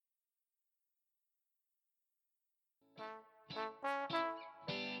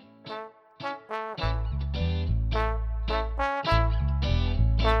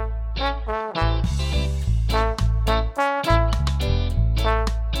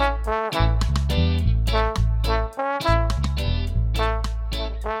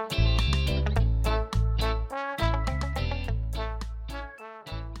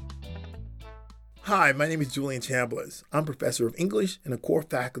Hi, my name is Julian Chambliss. I'm professor of English and a core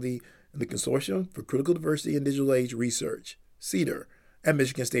faculty in the Consortium for Critical Diversity and Digital Age Research, CEDAR, at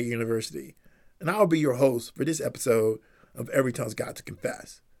Michigan State University, and I'll be your host for this episode of Every Tongue's Got to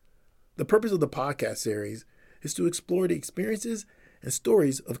Confess. The purpose of the podcast series is to explore the experiences and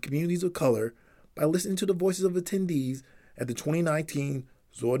stories of communities of color by listening to the voices of attendees at the 2019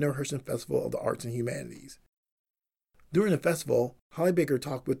 Zora Neale Hurston Festival of the Arts and Humanities. During the festival, Holly Baker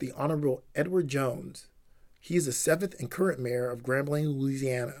talked with the Honorable Edward Jones. He is the 7th and current mayor of Grambling,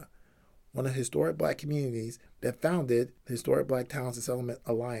 Louisiana, one of the historic Black communities that founded the Historic Black Towns and Settlement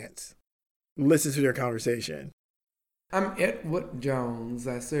Alliance. Listen to their conversation. I'm Edward Jones.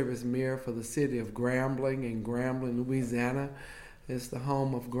 I serve as mayor for the city of Grambling in Grambling, Louisiana. It's the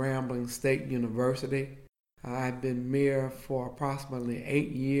home of Grambling State University. I've been mayor for approximately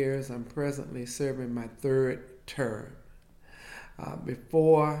 8 years. I'm presently serving my 3rd term.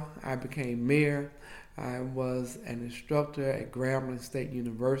 Before I became mayor, I was an instructor at Grambling State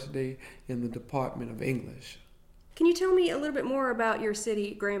University in the Department of English. Can you tell me a little bit more about your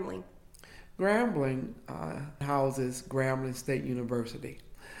city, Grambling? Grambling houses Grambling State University.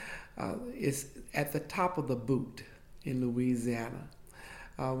 It's at the top of the boot in Louisiana.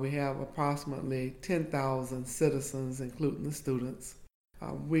 We have approximately 10,000 citizens, including the students.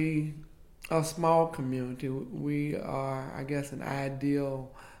 We a small community. We are, I guess, an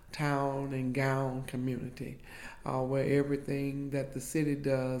ideal town and gown community where everything that the city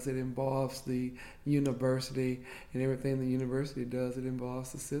does, it involves the university, and everything the university does, it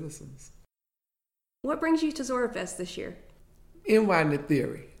involves the citizens. What brings you to ZoraFest this year? NY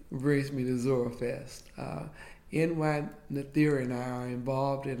Nathiri brings me to ZoraFest. NY Nathiri and I are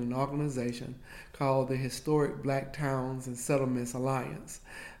involved in an organization called the Historic Black Towns and Settlements Alliance.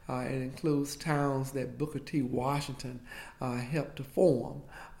 It includes towns that Booker T. Washington helped to form,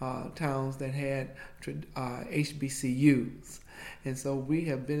 towns that had HBCUs. And so we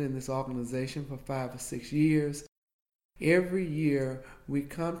have been in this organization for 5 or 6 years. Every year we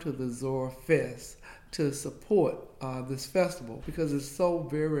come to the Zora Fest to support this festival because it's so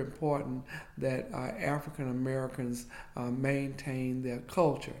very important that African Americans maintain their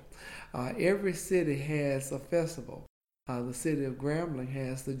culture. Every city has a festival. The city of Grambling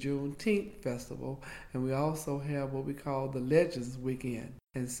has the Juneteenth Festival, and we also have what we call the Legends Weekend.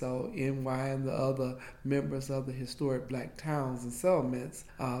 And so NY and the other members of the Historic Black Towns and Settlements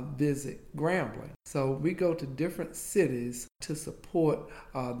visit Grambling. So we go to different cities to support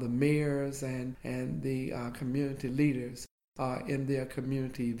the mayors and the community leaders in their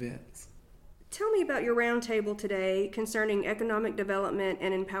community events. Tell me about your roundtable today concerning economic development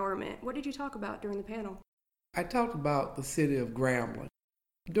and empowerment. What did you talk about during the panel? I talked about the city of Grambling.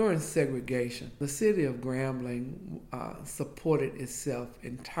 During segregation, the city of Grambling supported itself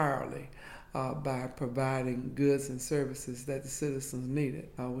entirely by providing goods and services that the citizens needed.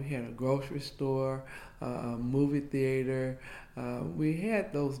 We had a grocery store, a movie theater. We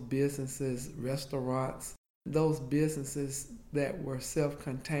had those businesses, restaurants, those businesses that were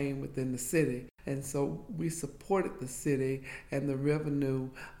self-contained within the city. And so we supported the city, and the revenue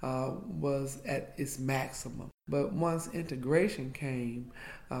was at its maximum. But once integration came,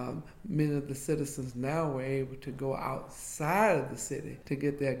 many of the citizens now were able to go outside of the city to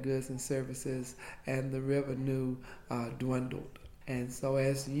get their goods and services, and the revenue dwindled. And so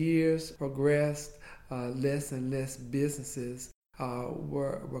as years progressed, less and less businesses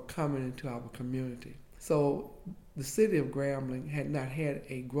were coming into our community. So the city of Grambling had not had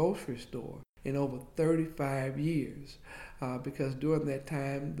a grocery store in over 35 years because during that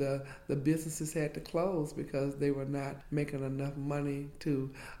time the businesses had to close because they were not making enough money to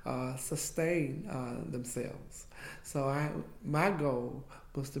sustain themselves. So my goal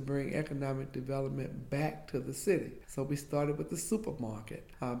was to bring economic development back to the city. So we started with the supermarket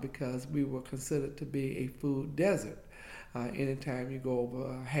because we were considered to be a food desert. Anytime you go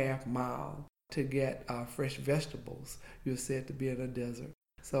over a half mile to get fresh vegetables, you're said to be in a desert.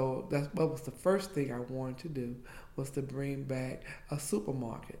 So that was the first thing I wanted to do, was to bring back a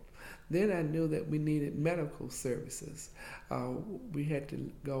supermarket. Then I knew that we needed medical services. We had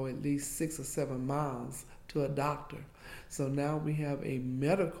to go at least 6 or 7 miles to a doctor. So now we have a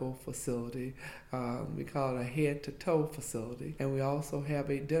medical facility. We call it a head-to-toe facility. And we also have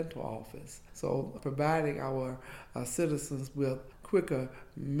a dental office. So providing our citizens with quicker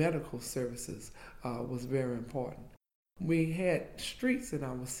medical services was very important. We had streets in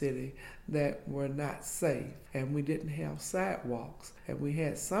our city that were not safe, and we didn't have sidewalks. And we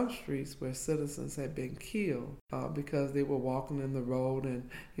had some streets where citizens had been killed because they were walking in the road and,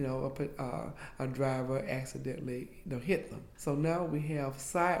 a driver accidentally, hit them. So now we have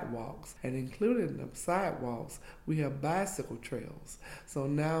sidewalks, and including the sidewalks, we have bicycle trails. So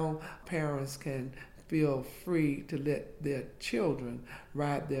now parents can feel free to let their children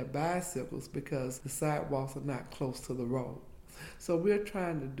ride their bicycles because the sidewalks are not close to the road. So we're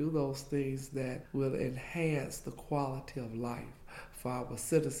trying to do those things that will enhance the quality of life for our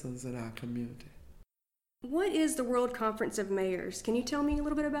citizens in our community. What is the World Conference of Mayors? Can you tell me a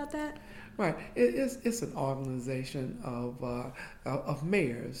little bit about that? Right. It's an organization of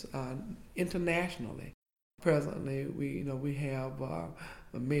mayors internationally. Presently, we have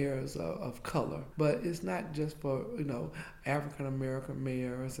mayors of color, but it's not just for African American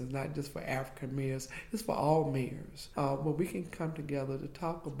mayors. It's not just for African mayors. It's for all mayors. But we can come together to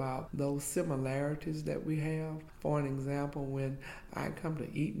talk about those similarities that we have. For an example, when I come to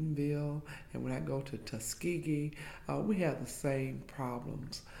Eatonville and when I go to Tuskegee, we have the same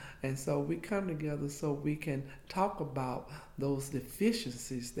problems. And so we come together so we can talk about those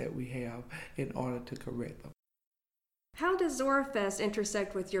deficiencies that we have in order to correct them. How does ZoraFest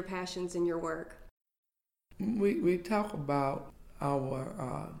intersect with your passions in your work? We talk about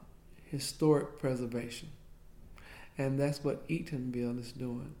our historic preservation, and that's what Eatonville is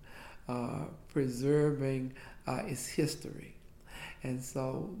doing, preserving its history. And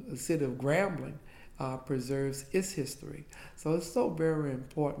so the city of Grambling preserves its history. So it's so very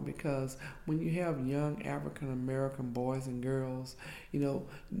important because when you have young African American boys and girls,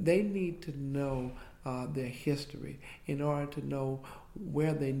 they need to know their history in order to know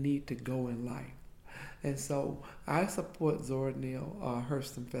where they need to go in life. And so I support Zora Neale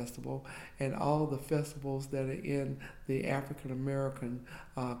Hurston Festival and all the festivals that are in the African American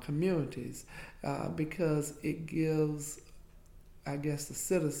communities because it gives, I guess, the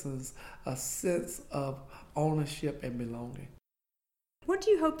citizens a sense of ownership and belonging. What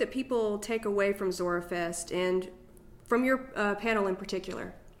do you hope that people take away from ZoraFest and from your panel in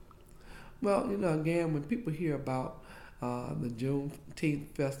particular? Well, again, when people hear about the Juneteenth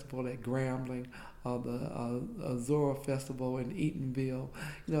festival at Grambling or the Zora Festival in Eatonville,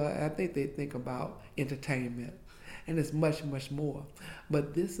 I think they think about entertainment, and it's much, much more.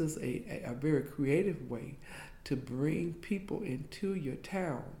 But this is a very creative way to bring people into your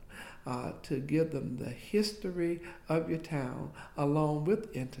town, to give them the history of your town along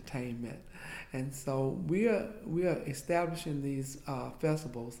with entertainment. And so we are establishing these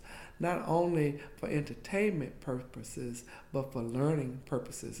festivals not only for entertainment purposes, but for learning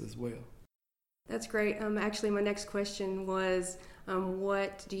purposes as well. That's great. Actually, my next question was,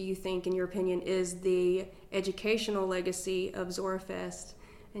 what do you think, in your opinion, is the educational legacy of ZoraFest?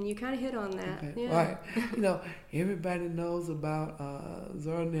 And you kind of hit on that. Okay. Yeah. Right. Everybody knows about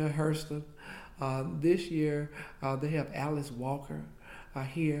Zora Neale Hurston. This year, they have Alice Walker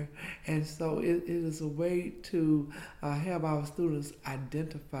here. And so it is a way to have our students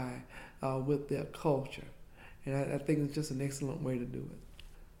identify with their culture. And I think it's just an excellent way to do it.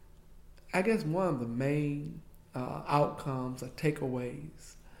 I guess one of the main outcomes or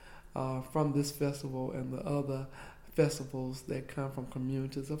takeaways from this festival and the other festivals that come from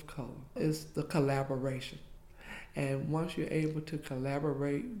communities of color is the collaboration. And once you're able to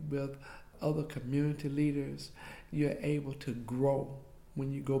collaborate with other community leaders, you're able to grow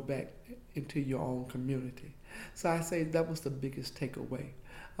when you go back into your own community. So I say that was the biggest takeaway.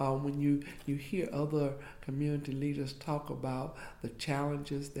 When you hear other community leaders talk about the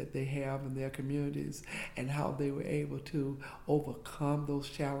challenges that they have in their communities and how they were able to overcome those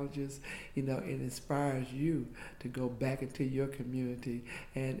challenges, it inspires you to go back into your community,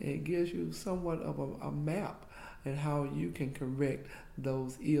 and it gives you somewhat of a map and how you can correct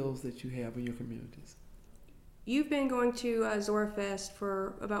those ills that you have in your communities. You've been going to ZoraFest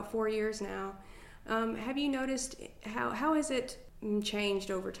for about 4 years now. Have you noticed how has it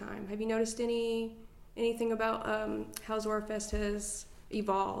changed over time? Have you noticed anything about how ZoraFest has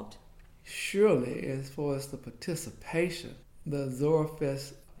evolved? Surely, as far as the participation, the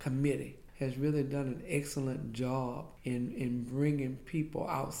ZoraFest committee has really done an excellent job in bringing people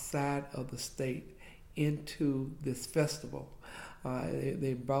outside of the state into this festival.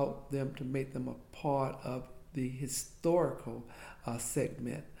 They brought them to make them a part of the historical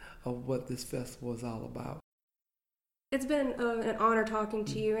segment of what this festival is all about. It's been an honor talking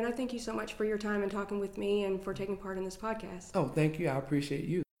to you, and I thank you so much for your time and talking with me and for taking part in this podcast. Oh, thank you. I appreciate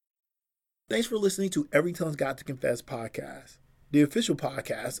you. Thanks for listening to Every Tongue's Got to Confess podcast, the official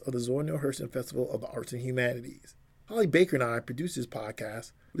podcast of the Zora Neale Hurston Festival of the Arts and Humanities. Holly Baker and I produce this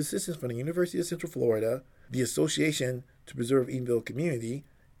podcast with assistance from the University of Central Florida, the Association to Preserve Eatonville Community,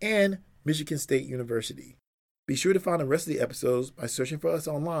 and Michigan State University. Be sure to find the rest of the episodes by searching for us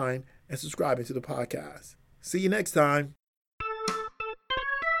online and subscribing to the podcast. See you next time.